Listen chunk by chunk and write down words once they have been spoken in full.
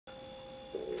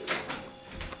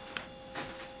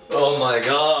Oh my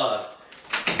god!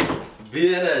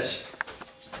 B&H!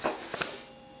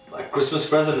 My Christmas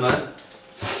present, man.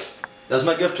 That's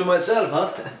my gift to myself,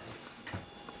 huh?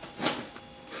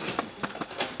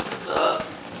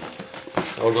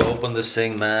 How to open this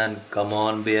thing, man? Come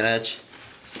on, B&H.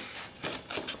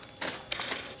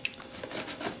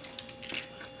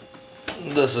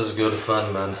 This is good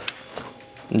fun, man.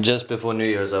 Just before New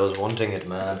Year's, I was wanting it,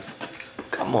 man.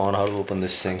 Come on, how to open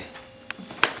this thing?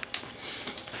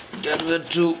 Get it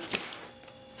too.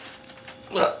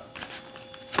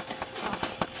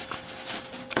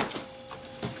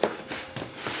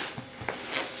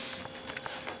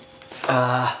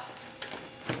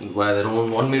 Why they don't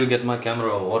want me to get my camera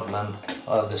or what, man?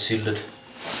 I've just sealed it.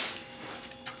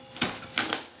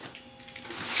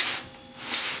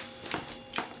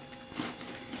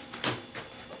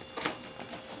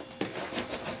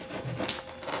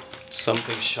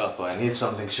 Something sharper. I need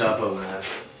something sharper, man.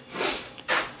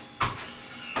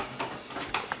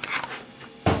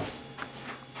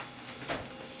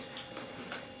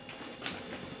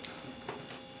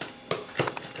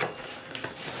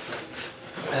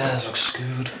 That looks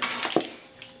good.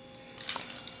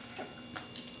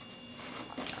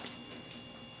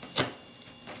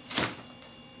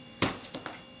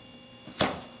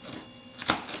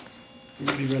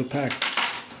 Pretty well packed.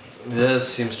 Yeah,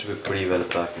 seems to be pretty well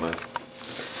packed, man.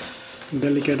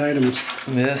 Delicate items.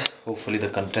 Yeah, hopefully the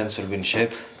contents will be in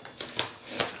shape.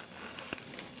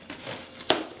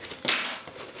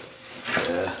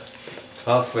 Yeah,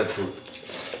 halfway through.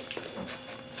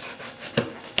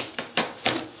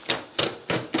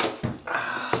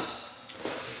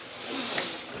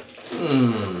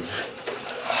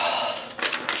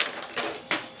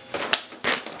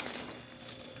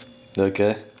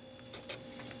 Okay.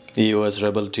 EOS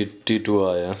Rebel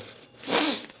T2i, yeah.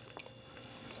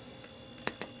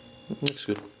 Looks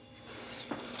good.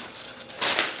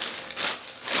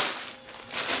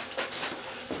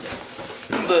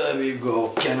 There we go,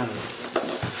 Canon.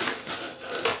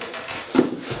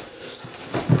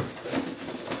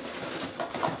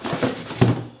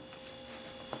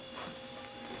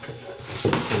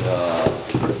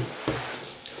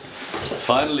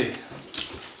 Finally.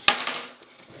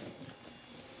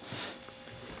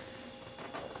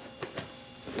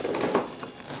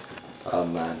 Oh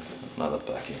man, another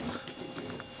packing.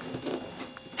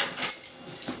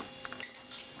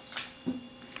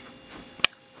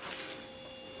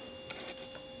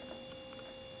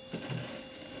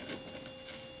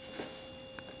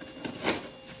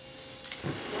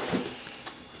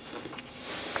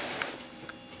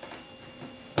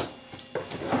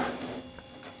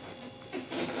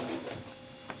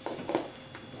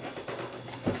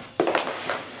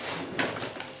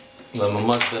 I'm a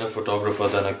much better photographer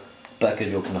than a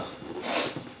package opener.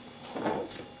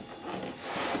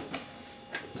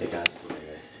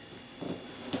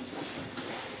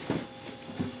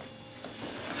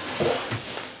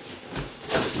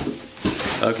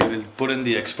 Okay, we'll put in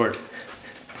the expert.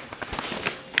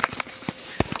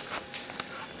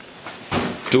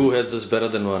 Two heads is better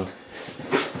than one.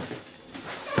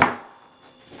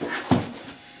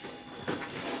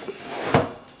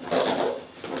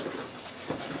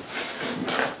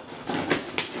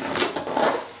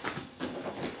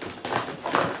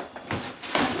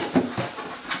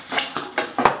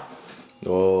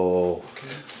 Oh.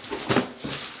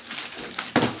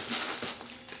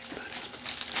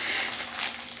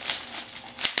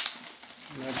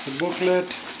 That's the booklet.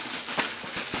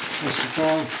 First of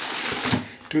all,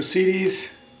 2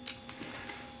 CDs.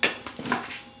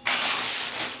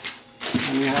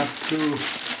 And we have 2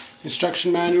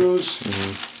 instruction manuals.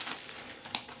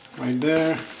 Right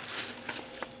there.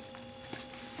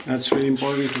 That's really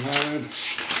important to have it.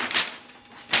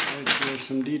 Right here,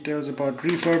 some details about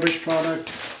refurbished product.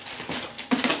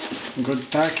 Good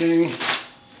packing.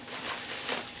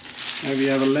 And we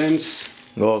have a lens.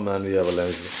 Oh man, we have a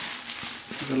lens.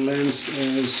 The lens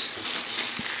is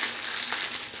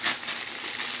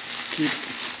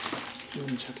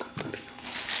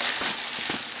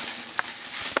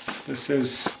This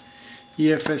is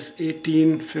EFS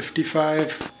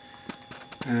 1855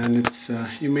 and it's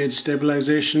image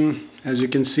stabilization, as you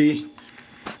can see.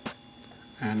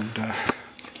 And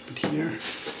let's keep it here.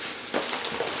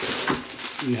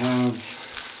 We have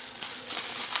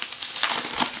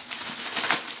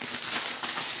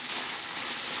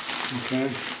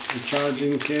the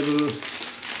charging cable,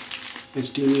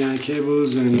 HDMI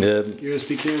cables and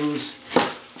USB cables.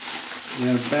 We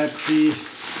have battery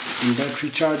and battery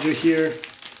charger here.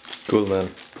 Cool, man.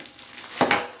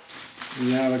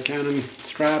 We have a Canon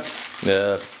strap.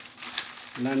 Yeah.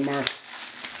 Landmark.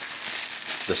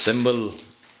 The symbol.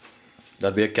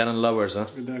 That we are Canon lovers, huh?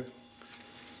 with the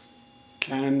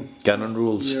Canon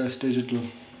rules. EOS digital.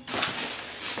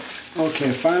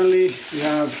 Okay, finally we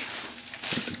have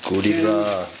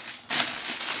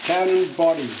Canon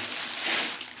body.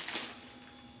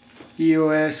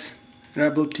 EOS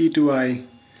Rebel T2i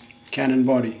Canon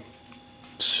body.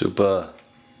 Super.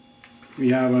 We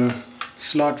have a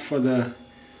slot for the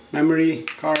memory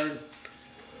card.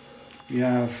 We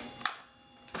have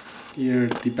here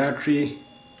the battery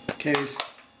case,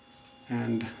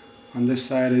 and on this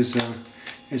side is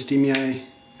HDMI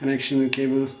connection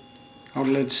cable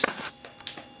outlets.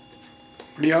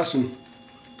 Pretty awesome.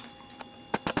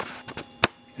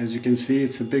 As you can see,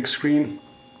 it's a big screen.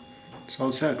 It's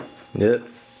all set. Yeah.